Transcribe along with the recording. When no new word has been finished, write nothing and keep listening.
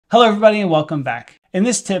Hello everybody and welcome back. In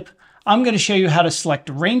this tip, I'm going to show you how to select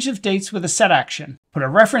a range of dates with a set action, put a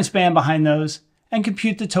reference band behind those, and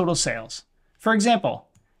compute the total sales. For example,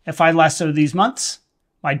 if I lasso these months,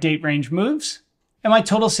 my date range moves, and my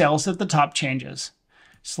total sales at the top changes.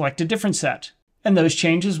 Select a different set, and those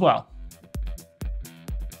change as well.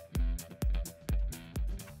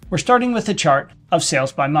 We're starting with a chart of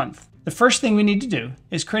sales by month. The first thing we need to do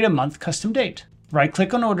is create a month custom date.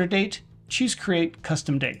 Right-click on Order Date, choose Create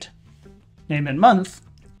Custom Date. Name it Month.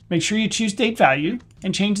 Make sure you choose Date Value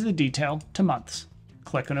and change the detail to Months.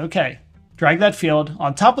 Click on OK. Drag that field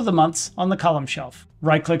on top of the months on the column shelf.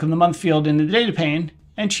 Right-click on the month field in the data pane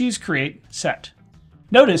and choose Create Set.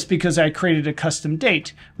 Notice, because I created a custom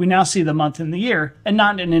date, we now see the month and the year and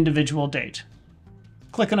not an individual date.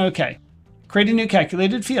 Click on OK. Create a new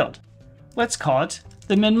calculated field. Let's call it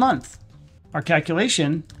the min month. Our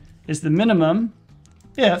calculation is the minimum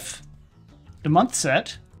if the month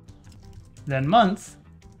set, then month,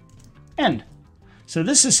 end. So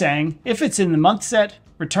this is saying if it's in the month set,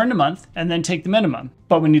 return the month, and then take the minimum.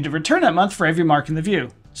 But we need to return that month for every mark in the view.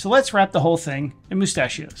 So let's wrap the whole thing in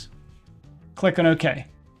mustachios. Click on OK.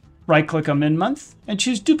 Right-click on min month and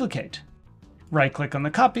choose Duplicate. Right-click on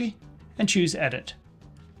the copy and choose Edit.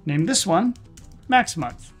 Name this one Max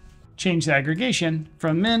Month. Change the aggregation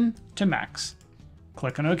from min to max.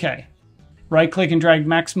 Click on OK. Right-click and drag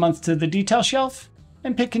Max Month to the detail shelf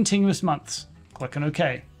and pick Continuous Months. Click on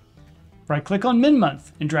OK. Right-click on Min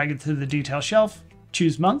Month and drag it to the detail shelf,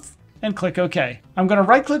 choose Month, and click OK. I'm going to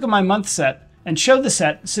right-click on my month set and show the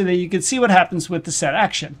set so that you can see what happens with the set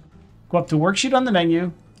action. Go up to Worksheet on the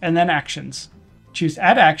menu and then Actions. Choose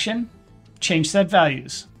Add Action, change set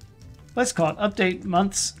values. Let's call it Update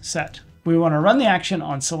Months Set. We want to run the action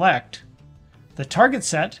on Select. The target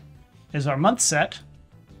set is our month set.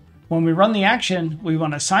 When we run the action, we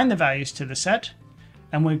want to assign the values to the set.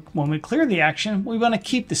 And when we clear the action, we want to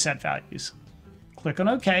keep the set values. Click on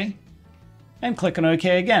OK and click on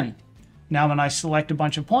OK again. Now when I select a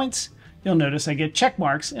bunch of points, you'll notice I get check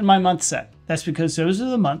marks in my month set. That's because those are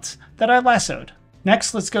the months that I lassoed.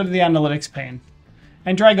 Next, let's go to the Analytics pane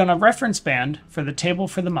and drag on a reference band for the table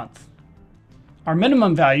for the month. Our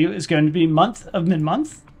minimum value is going to be month of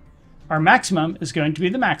min-month. Our maximum is going to be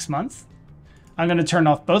the max month. I'm going to turn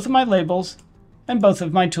off both of my labels and both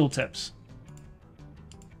of my tooltips.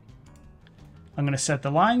 I'm going to set the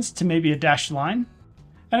lines to maybe a dashed line,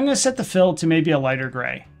 and I'm going to set the fill to maybe a lighter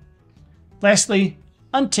gray. Lastly,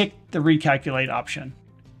 untick the Recalculate option.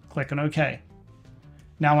 Click on OK.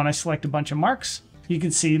 Now when I select a bunch of marks, you can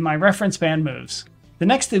see my reference band moves. The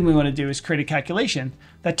next thing we want to do is create a calculation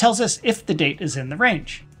that tells us if the date is in the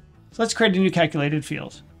range. So let's create a new calculated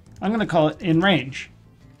field. I'm going to call it in range.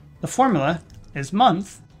 The formula is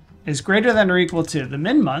month is greater than or equal to the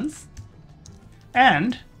min month,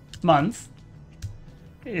 and month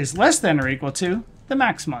is less than or equal to the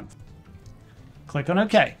max month. Click on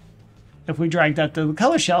OK. If we drag that to the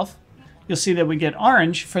color shelf, you'll see that we get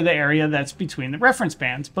orange for the area that's between the reference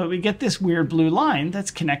bands, but we get this weird blue line that's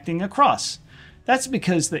connecting across. That's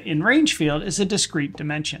because the in range field is a discrete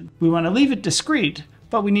dimension. We want to leave it discrete,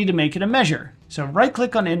 but we need to make it a measure. So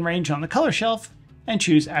right-click on in range on the color shelf and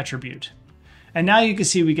choose Attribute. And now you can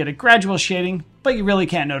see we get a gradual shading, but you really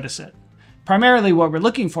can't notice it. Primarily what we're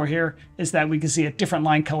looking for here is that we can see a different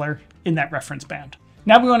line color in that reference band.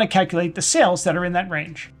 Now we want to calculate the sales that are in that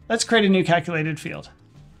range. Let's create a new calculated field.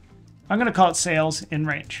 I'm going to call it Sales in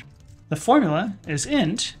Range. The formula is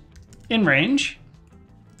int in range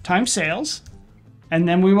times sales, and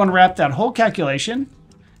then we want to wrap that whole calculation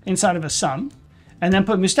inside of a sum, and then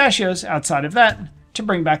put mustachios outside of that to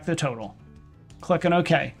bring back the total. Click on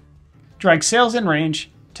OK. Drag Sales in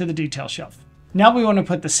Range to the detail shelf. Now we want to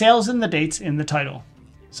put the sales and the dates in the title.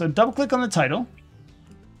 So double click on the title,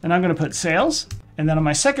 and I'm going to put sales, and then on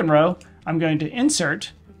my second row, I'm going to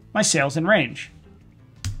insert my sales in range.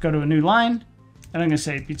 Go to a new line, and I'm going to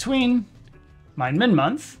say between my min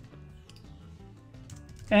month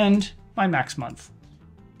and my max month.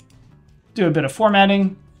 Do a bit of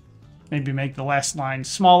formatting, maybe make the last line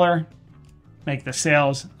smaller, make the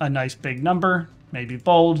sales a nice big number, maybe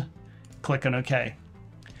bold. Click on OK.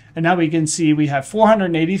 And now we can see we have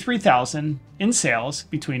 483,000 in sales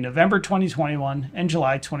between November 2021 and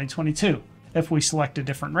July 2022. If we select a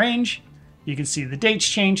different range, you can see the dates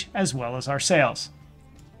change as well as our sales.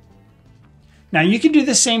 Now you can do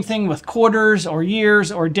the same thing with quarters or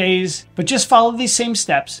years or days, but just follow these same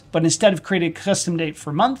steps. But instead of creating a custom date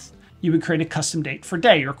for month, you would create a custom date for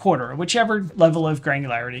day or quarter, or whichever level of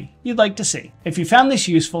granularity you'd like to see. If you found this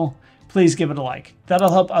useful, please give it a like.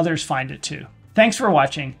 That'll help others find it too. Thanks for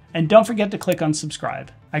watching, and don't forget to click on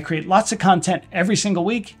subscribe. I create lots of content every single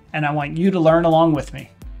week, and I want you to learn along with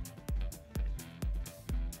me.